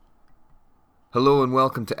Hello and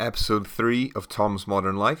welcome to episode 3 of Tom's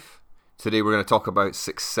Modern Life. Today we're going to talk about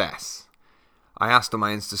success. I asked on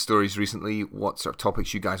my Insta stories recently what sort of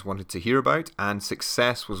topics you guys wanted to hear about, and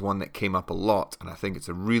success was one that came up a lot, and I think it's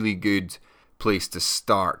a really good place to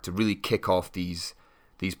start, to really kick off these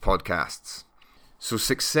podcasts. So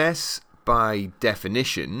success, by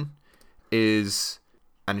definition, is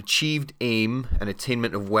an achieved aim, an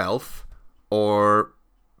attainment of wealth, or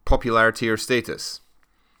popularity or status.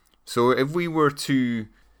 So if we were to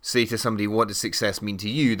say to somebody, what does success mean to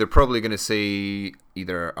you? They're probably going to say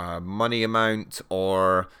either a money amount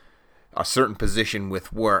or a certain position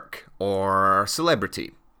with work or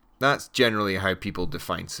celebrity. That's generally how people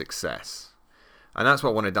define success. And that's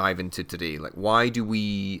what I want to dive into today. Like, why do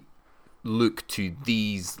we look to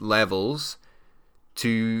these levels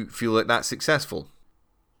to feel like that's successful?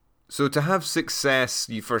 So to have success,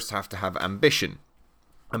 you first have to have ambition.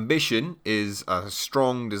 Ambition is a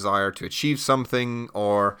strong desire to achieve something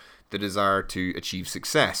or the desire to achieve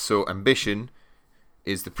success. So ambition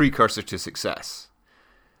is the precursor to success.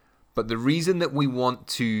 But the reason that we want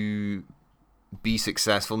to be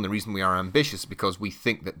successful and the reason we are ambitious is because we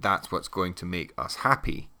think that that's what's going to make us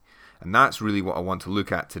happy. And that's really what I want to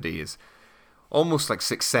look at today, is almost like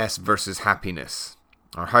success versus happiness.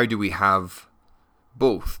 Or how do we have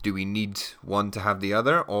both? Do we need one to have the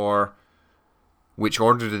other, or which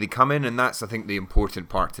order do they come in? And that's, I think, the important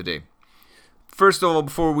part today. First of all,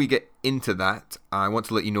 before we get into that, I want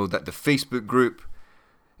to let you know that the Facebook group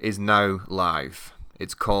is now live.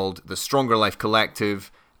 It's called the Stronger Life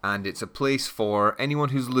Collective, and it's a place for anyone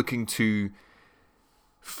who's looking to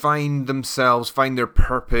find themselves, find their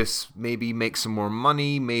purpose, maybe make some more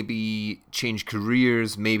money, maybe change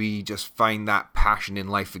careers, maybe just find that passion in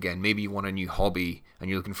life again. Maybe you want a new hobby and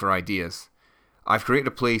you're looking for ideas. I've created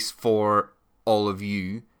a place for all of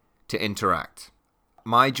you to interact.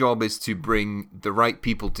 My job is to bring the right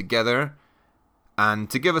people together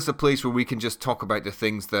and to give us a place where we can just talk about the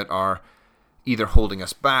things that are either holding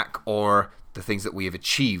us back or the things that we have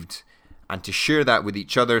achieved, and to share that with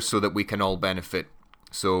each other so that we can all benefit.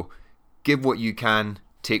 So give what you can,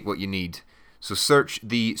 take what you need. So search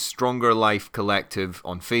the Stronger Life Collective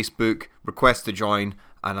on Facebook, request to join,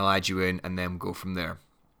 and I'll add you in and then go from there.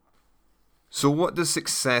 So what does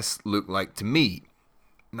success look like to me?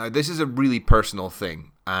 Now, this is a really personal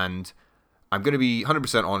thing, and I'm going to be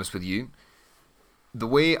 100% honest with you. The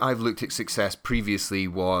way I've looked at success previously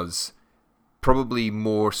was probably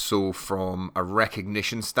more so from a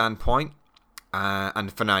recognition standpoint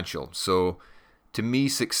and financial. So to me,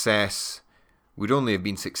 success would only have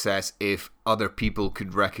been success if other people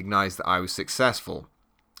could recognize that I was successful.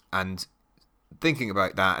 And thinking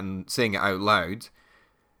about that and saying it out loud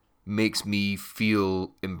makes me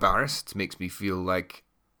feel embarrassed, makes me feel like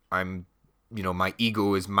my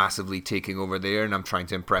ego is massively taking over there and I'm trying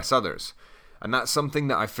to impress others. And that's something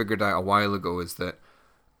that I figured out a while ago, is that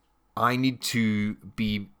I need to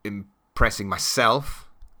be impressing myself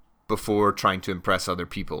before trying to impress other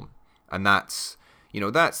people. And that's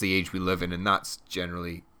the age we live in, and that's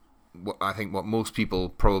generally what I think what most people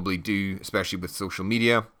probably do, especially with social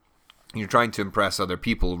media. You're trying to impress other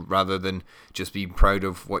people rather than just being proud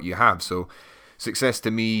of what you have. So success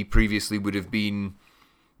to me previously would have been,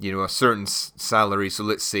 a certain salary. So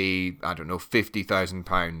let's say, I don't know,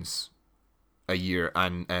 £50,000 a year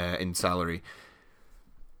and in salary.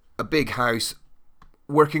 A big house,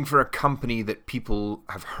 working for a company that people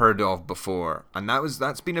have heard of before. And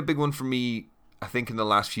that's been a big one for me, I think, in the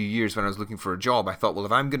last few years when I was looking for a job. I thought, well,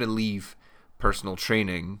 if I'm going to leave personal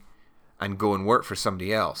training and go and work for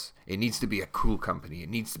somebody else, it needs to be a cool company. It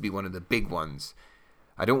needs to be one of the big ones.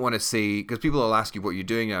 I don't want to say, because people will ask you what you're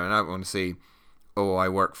doing now, and I don't want to say, oh, I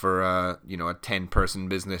work for a 10-person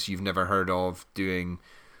business you've never heard of doing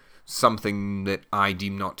something that I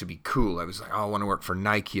deem not to be cool. I was like, oh, I want to work for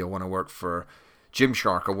Nike, I want to work for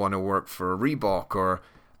Gymshark, I want to work for Reebok or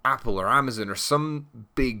Apple or Amazon or some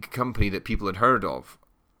big company that people had heard of.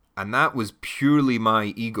 And that was purely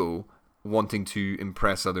my ego wanting to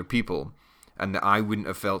impress other people, and that I wouldn't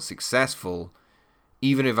have felt successful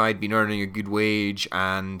even if I'd been earning a good wage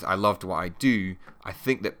and I loved what I do. I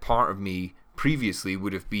think that part of me previously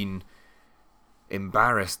would have been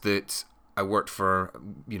embarrassed that I worked for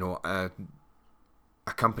a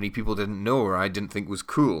company people didn't know or I didn't think was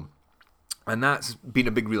cool. And that's been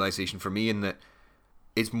a big realization for me, in that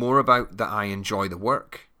it's more about that I enjoy the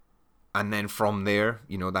work, and then from there,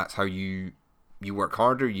 that's how you work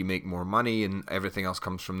harder, you make more money, and everything else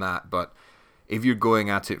comes from that. But if you're going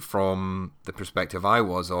at it from the perspective I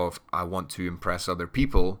was of, I want to impress other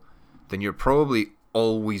people, then you're probably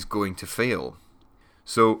always going to fail.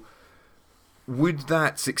 So Would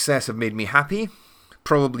that success have made me happy?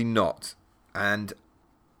 Probably not. And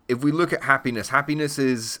if we look at happiness, happiness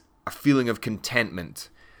is a feeling of contentment.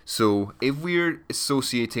 So if we're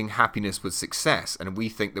associating happiness with success and we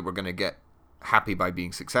think that we're going to get happy by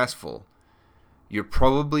being successful, you're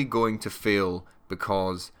probably going to fail,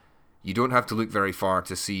 because you don't have to look very far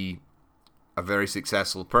to see a very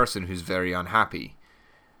successful person who's very unhappy.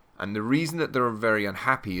 And the reason that they're very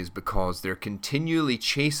unhappy is because they're continually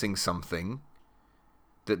chasing something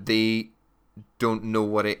that they don't know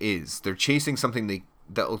what it is. They're chasing something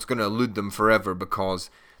that's going to elude them forever, because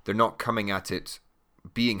they're not coming at it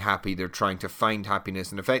being happy. They're trying to find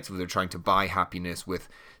happiness, and effectively they're trying to buy happiness with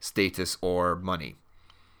status or money.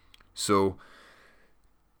 So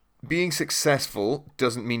being successful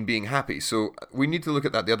doesn't mean being happy. So we need to look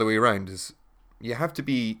at that the other way around. Is you have to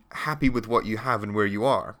be happy with what you have and where you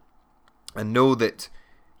are, and know that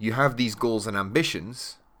you have these goals and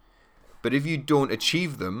ambitions, but if you don't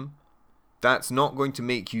achieve them, that's not going to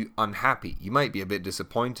make you unhappy. You might be a bit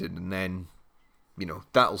disappointed, and then,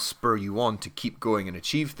 that'll spur you on to keep going and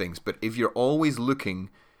achieve things. But if you're always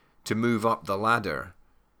looking to move up the ladder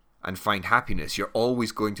and find happiness, you're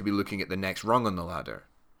always going to be looking at the next rung on the ladder.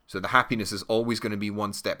 So the happiness is always going to be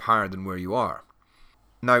one step higher than where you are.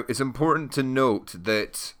 Now, it's important to note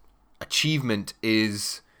that achievement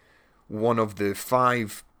is one of the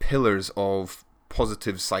 5 pillars of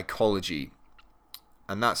positive psychology.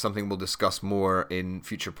 And that's something we'll discuss more in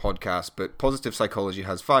future podcasts. But positive psychology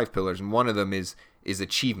has 5 pillars, and one of them is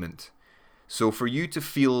achievement. So for you to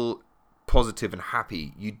feel positive and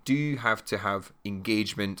happy, you do have to have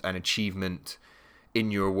engagement and achievement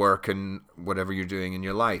in your work and whatever you're doing in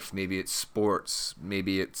your life. Maybe it's sports,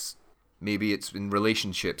 maybe it's in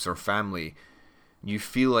relationships or family. You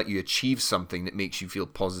feel like you achieve something that makes you feel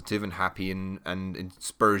positive and happy, and it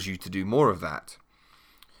spurs you to do more of that.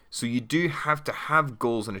 So you do have to have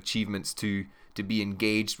goals and achievements to be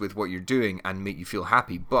engaged with what you're doing and make you feel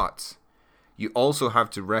happy. But you also have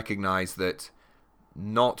to recognize that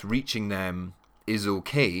not reaching them is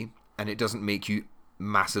okay, and it doesn't make you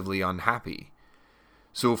massively unhappy.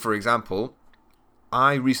 So, for example,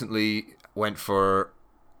 I recently went for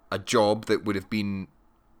a job that would have been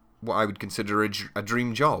what I would consider a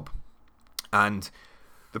dream job. And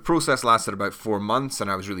the process lasted about 4 months,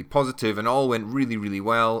 and I was really positive, and all went really, really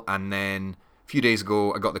well. And then a few days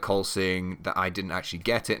ago, I got the call saying that I didn't actually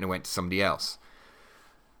get it, and it went to somebody else.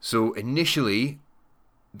 So initially,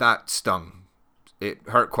 that stung. It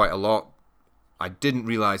hurt quite a lot. I didn't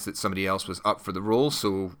realize that somebody else was up for the role,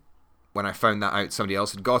 so when I found that out somebody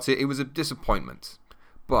else had got it, it was a disappointment.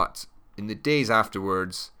 But in the days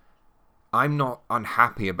afterwards, I'm not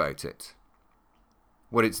unhappy about it.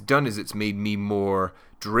 What it's done is it's made me more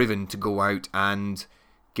driven to go out and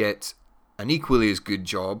get an equally as good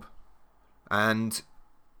job. And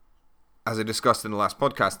as I discussed in the last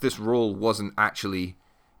podcast, this role wasn't actually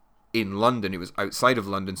in London, it was outside of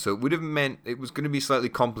London, so it would have meant it was going to be a slightly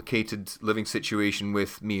complicated living situation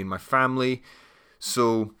with me and my family.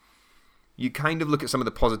 So you kind of look at some of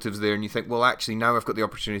the positives there and you think, well, actually now I've got the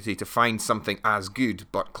opportunity to find something as good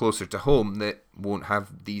but closer to home that won't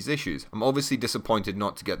have these issues. I'm obviously disappointed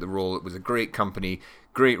not to get the role. It was a great company,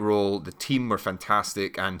 great role, the team were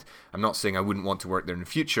fantastic, and I'm not saying I wouldn't want to work there in the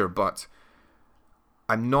future, but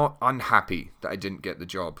I'm not unhappy that I didn't get the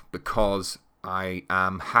job, because I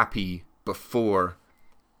am happy before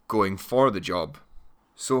going for the job.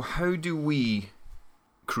 So how do we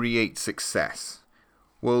create success?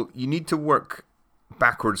 Well, you need to work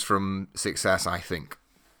backwards from success, I think.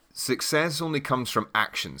 Success only comes from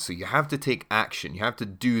action, so you have to take action. You have to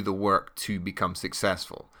do the work to become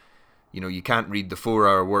successful. You can't read the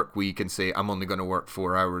 4-hour work week and say, I'm only going to work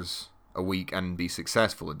 4 hours a week and be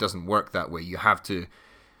successful. It doesn't work that way. You have to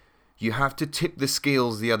tip the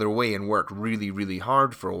scales the other way and work really, really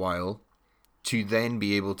hard for a while to then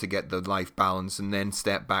be able to get the life balance, and then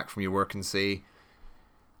step back from your work and say,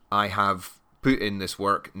 I have put in this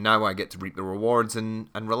work, now I get to reap the rewards and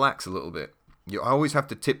relax a little bit. You always have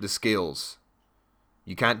to tip the scales.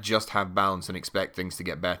 You can't just have balance and expect things to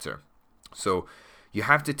get better. So you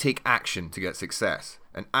have to take action to get success.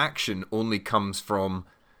 And action only comes from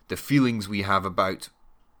the feelings we have about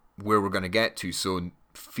where we're going to get to. So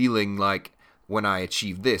feeling like, when I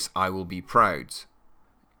achieve this, I will be proud.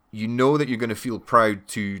 You know that you're going to feel proud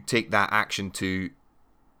to take that action to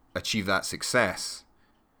achieve that success.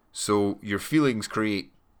 So your feelings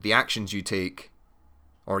create the actions you take,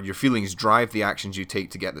 or your feelings drive the actions you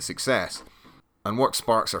take to get the success. And what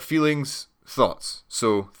sparks our feelings? Thoughts.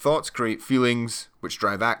 So thoughts create feelings, which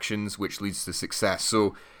drive actions, which leads to success.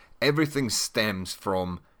 So everything stems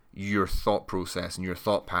from your thought process and your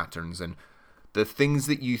thought patterns. And the things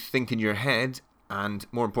that you think in your head, and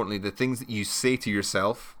more importantly, the things that you say to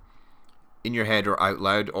yourself in your head or out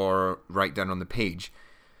loud or write down on the page,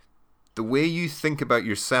 the way you think about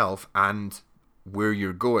yourself and where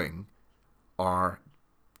you're going are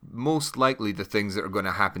most likely the things that are going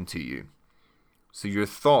to happen to you. So your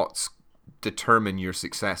thoughts determine your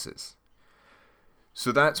successes.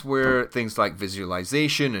 So that's where things like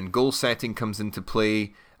visualization and goal setting comes into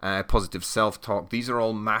play, positive self-talk. These are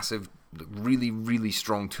all massive, really, really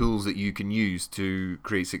strong tools that you can use to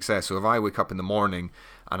create success. So if I wake up in the morning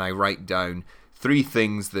and I write down 3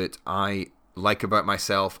 things that I like about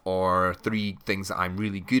myself, or 3 things that I'm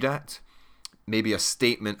really good at, maybe a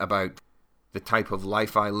statement about the type of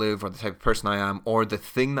life I live or the type of person I am, or the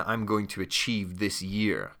thing that I'm going to achieve this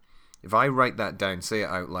year. If I write that down, say it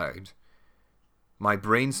out loud, my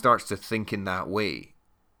brain starts to think in that way,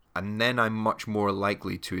 and then I'm much more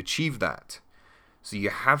likely to achieve that. So you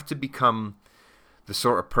have to become the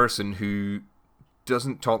sort of person who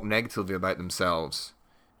doesn't talk negatively about themselves.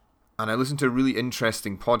 And I listened to a really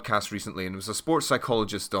interesting podcast recently, and there was a sports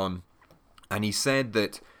psychologist on, and he said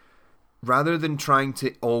that rather than trying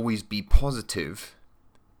to always be positive,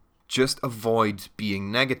 just avoid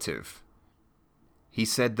being negative. He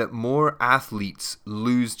said that more athletes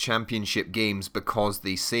lose championship games because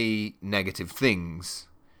they say negative things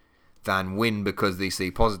than win because they say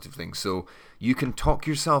positive things. So you can talk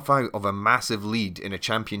yourself out of a massive lead in a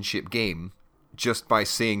championship game just by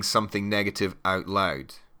saying something negative out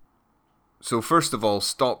loud. So first of all,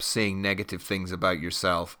 stop saying negative things about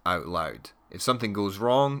yourself out loud. If something goes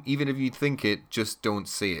wrong, even if you think it, just don't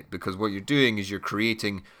say it, because what you're doing is you're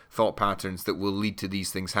creating thought patterns that will lead to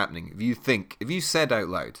these things happening. If you said out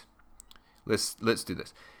loud, let's do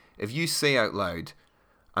this. If you say out loud,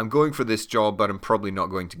 I'm going for this job, but I'm probably not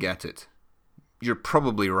going to get it, you're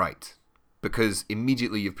probably right, because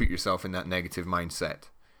immediately you've put yourself in that negative mindset.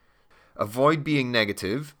 Avoid being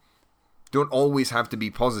negative. Don't always have to be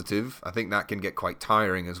positive. I think that can get quite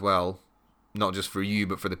tiring as well. Not just for you,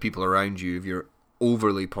 but for the people around you if you're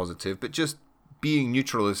overly positive. But just being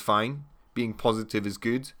neutral is fine. Being positive is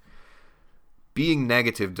good. Being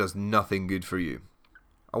negative does nothing good for you.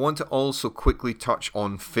 I want to also quickly touch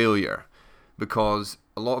on failure, because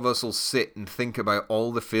a lot of us will sit and think about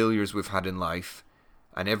all the failures we've had in life,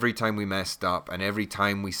 and every time we messed up, and every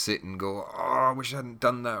time we sit and go, oh, I wish I hadn't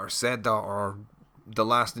done that or said that, or the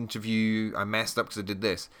last interview I messed up because I did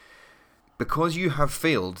this. Because you have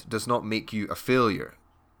failed does not make you a failure.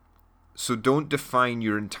 So don't define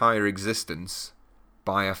your entire existence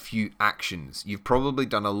by a few actions. You've probably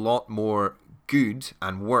done a lot more good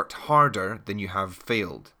and worked harder than you have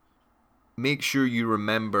failed. Make sure you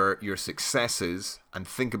remember your successes and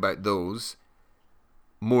think about those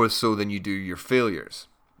more so than you do your failures.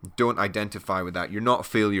 Don't identify with that. You're not a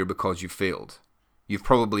failure because you failed. You've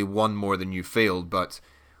probably won more than you failed, but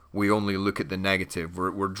we only look at the negative.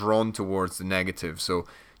 We're drawn towards the negative. So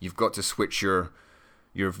you've got to switch your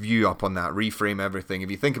view up on that, reframe everything.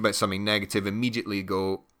 If you think about something negative, immediately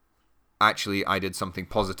go, actually, I did something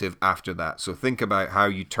positive after that. So think about how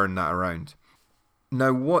you turn that around.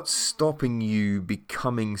 Now, what's stopping you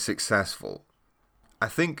becoming successful? I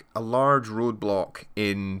think a large roadblock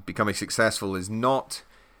in becoming successful is not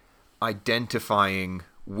identifying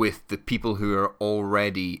with the people who are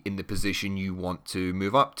already in the position you want to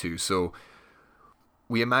move up to. So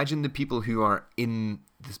we imagine the people who are in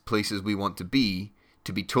the places we want to be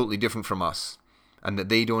totally different from us, and that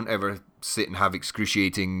they don't ever sit and have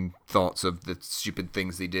excruciating thoughts of the stupid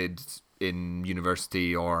things they did in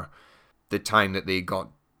university, or the time that they got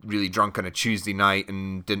really drunk on a Tuesday night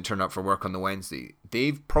and didn't turn up for work on the Wednesday.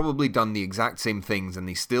 They've probably done the exact same things, and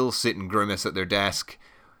they still sit and grimace at their desk,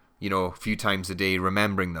 a few times a day,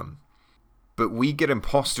 remembering them. But we get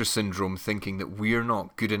imposter syndrome thinking that we're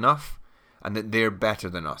not good enough and that they're better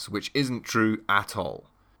than us, which isn't true at all.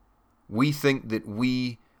 We think that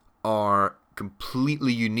we are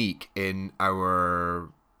completely unique in our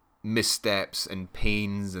missteps and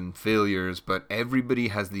pains and failures, but everybody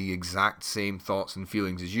has the exact same thoughts and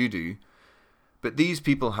feelings as you do. But these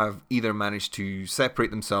people have either managed to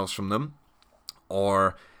separate themselves from them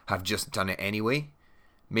or have just done it anyway.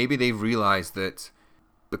 Maybe they've realized that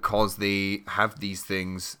because they have these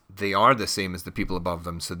things, they are the same as the people above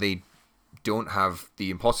them, so they don't have the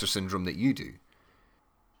imposter syndrome that you do.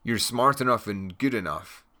 You're smart enough and good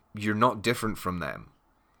enough. You're not different from them.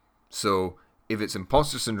 So if it's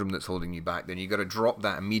imposter syndrome that's holding you back, then you got to drop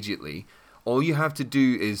that immediately. All you have to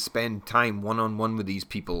do is spend time one-on-one with these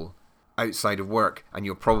people outside of work, and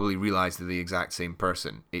you'll probably realize they're the exact same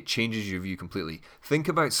person. It changes your view completely. Think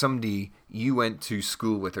about somebody you went to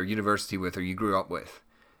school with or university with or you grew up with.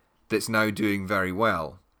 that's now doing very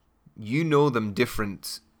well, you know them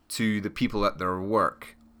different to the people at their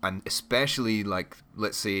work. And especially, like,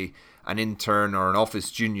 let's say, an intern or an office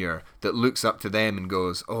junior that looks up to them and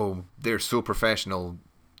goes, oh, they're so professional,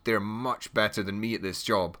 they're much better than me at this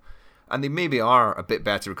job. And they maybe are a bit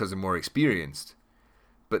better because they're more experienced.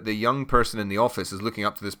 But the young person in the office is looking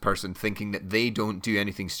up to this person thinking that they don't do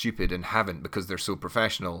anything stupid and haven't because they're so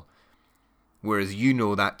professional. Whereas you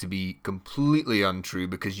know that to be completely untrue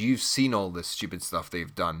because you've seen all this stupid stuff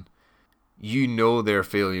they've done. You know their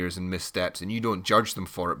failures and missteps, and you don't judge them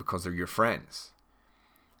for it because they're your friends.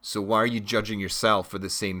 So why are you judging yourself for the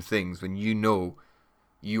same things when you know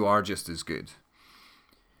you are just as good?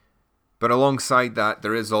 But alongside that,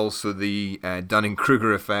 there is also the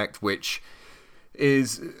Dunning-Kruger effect, which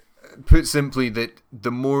is, put simply, that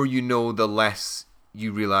the more you know, the less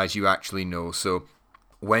you realize you actually know. So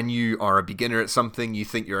when you are a beginner at something, you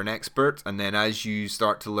think you're an expert, and then as you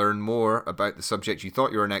start to learn more about the subject you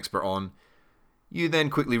thought you were an expert on, you then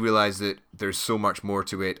quickly realize that there's so much more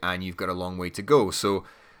to it and you've got a long way to go. So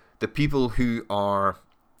the people who are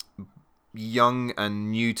young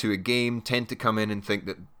and new to a game tend to come in and think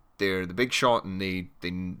that they're the big shot and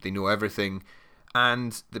they know everything.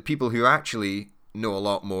 And the people who actually know a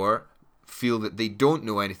lot more feel that they don't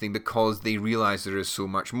know anything because they realize there is so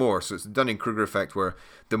much more. So it's the Dunning-Kruger effect, where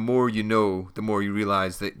the more you know, the more you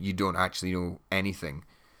realize that you don't actually know anything.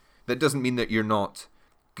 That doesn't mean that you're not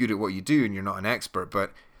good at what you do and you're not an expert,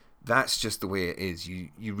 but that's just the way it is.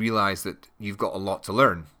 You realize that you've got a lot to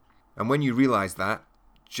learn. And when you realize that,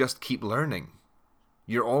 just keep learning.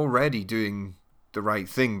 You're already doing the right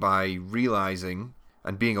thing by realizing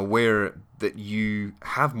and being aware that you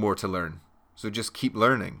have more to learn. So just keep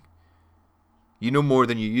learning. You know more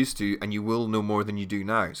than you used to, and you will know more than you do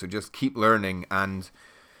now. So just keep learning, and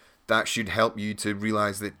that should help you to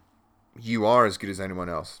realize that you are as good as anyone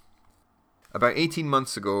else. About 18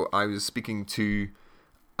 months ago, I was speaking to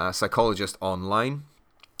a psychologist online.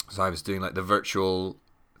 So I was doing like the virtual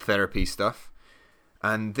therapy stuff.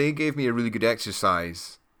 And they gave me a really good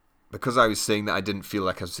exercise because I was saying that I didn't feel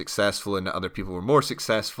like I was successful and that other people were more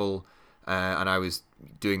successful. And I was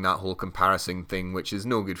doing that whole comparison thing, which is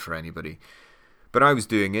no good for anybody. But I was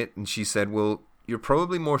doing it, and she said, well, you're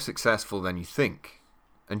probably more successful than you think.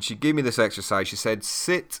 And she gave me this exercise. She said,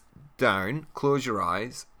 sit down, close your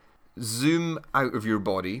eyes, zoom out of your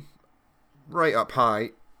body, right up high,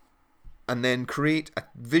 and then create a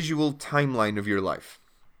visual timeline of your life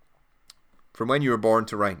from when you were born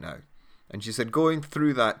to right now. And she said, going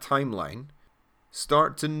through that timeline,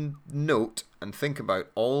 start to note and think about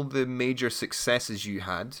all the major successes you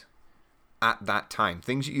had at that time.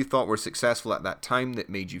 Things that you thought were successful at that time that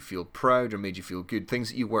made you feel proud or made you feel good. Things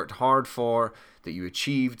that you worked hard for, that you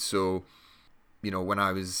achieved. So, when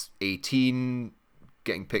I was 18,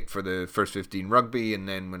 getting picked for the first 15 rugby, and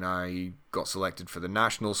then when I got selected for the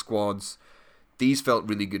national squads, these felt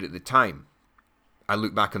really good at the time. I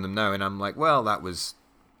look back on them now and I'm like, well, that was,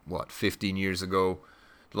 15 years ago,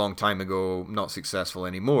 long time ago, not successful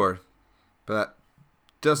anymore. But that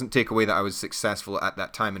doesn't take away that I was successful at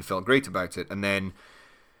that time and felt great about it. And then,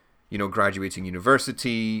 graduating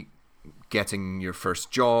university, getting your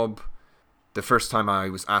first job, the first time I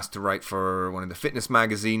was asked to write for one of the fitness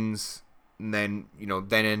magazines, and then,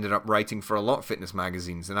 then ended up writing for a lot of fitness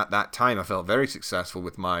magazines. And at that time, I felt very successful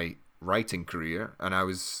with my writing career, and I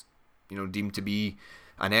was, deemed to be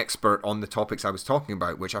an expert on the topics I was talking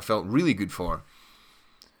about, which I felt really good for.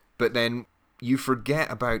 But then you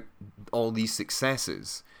forget about all these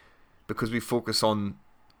successes because we focus on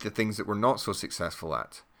the things that we're not so successful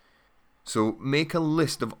at. So make a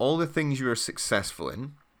list of all the things you are successful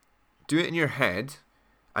in, do it in your head,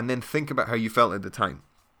 and then think about how you felt at the time.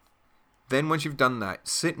 Then once you've done that,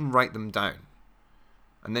 sit and write them down.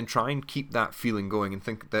 And then try and keep that feeling going and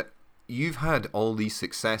think that you've had all these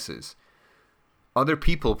successes. Other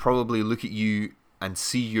people probably look at you and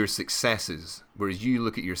see your successes, whereas you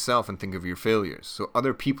look at yourself and think of your failures. So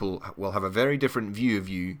other people will have a very different view of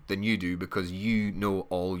you than you do because you know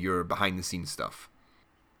all your behind-the-scenes stuff.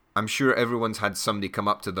 I'm sure everyone's had somebody come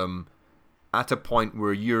up to them at a point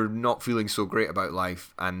where you're not feeling so great about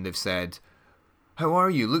life and they've said, "How are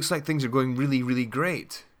you? Looks like things are going really, really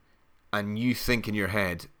great." And you think in your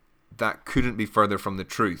head, that couldn't be further from the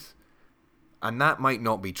truth. And that might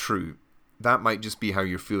not be true. That might just be how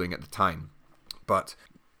you're feeling at the time. But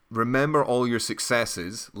remember all your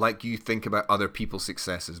successes like you think about other people's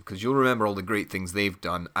successes, because you'll remember all the great things they've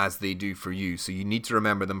done as they do for you. So you need to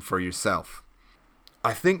remember them for yourself.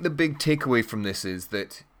 I think the big takeaway from this is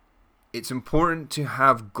that it's important to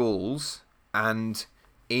have goals and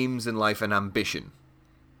aims in life and ambition.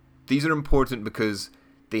 These are important because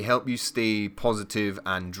They help you stay positive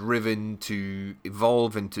and driven to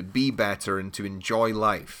evolve and to be better and to enjoy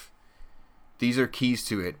life. These are keys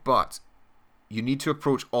to it, but you need to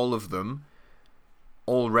approach all of them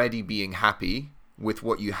already being happy with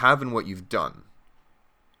what you have and what you've done.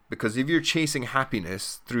 Because if you're chasing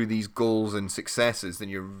happiness through these goals and successes, then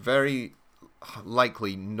you're very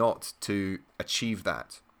likely not to achieve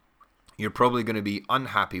that. You're probably going to be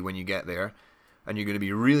unhappy when you get there, and you're going to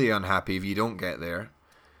be really unhappy if you don't get there.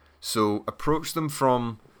 So approach them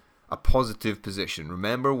from a positive position.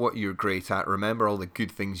 Remember what you're great at. Remember all the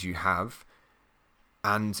good things you have.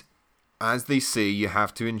 And as they say, you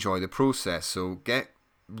have to enjoy the process. So get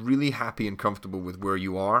really happy and comfortable with where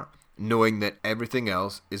you are, knowing that everything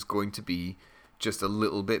else is going to be just a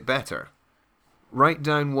little bit better. Write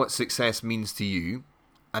down what success means to you,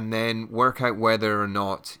 and then work out whether or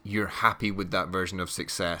not you're happy with that version of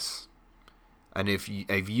success. And if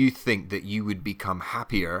you think that you would become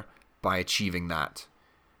happier by achieving that.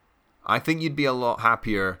 I think you'd be a lot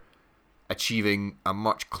happier achieving a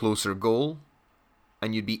much closer goal,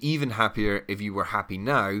 and you'd be even happier if you were happy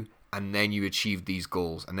now and then you achieved these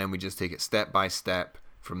goals, and then we just take it step by step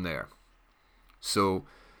from there. So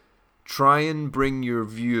try and bring your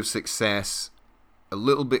view of success a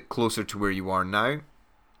little bit closer to where you are now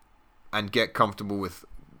and get comfortable with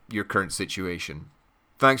your current situation.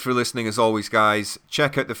 Thanks for listening as always, guys.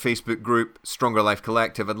 Check out the Facebook group, Stronger Life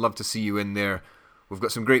Collective. I'd love to see you in there. We've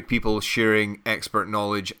got some great people sharing expert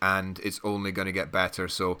knowledge, and it's only going to get better.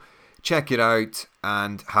 So check it out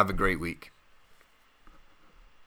and have a great week.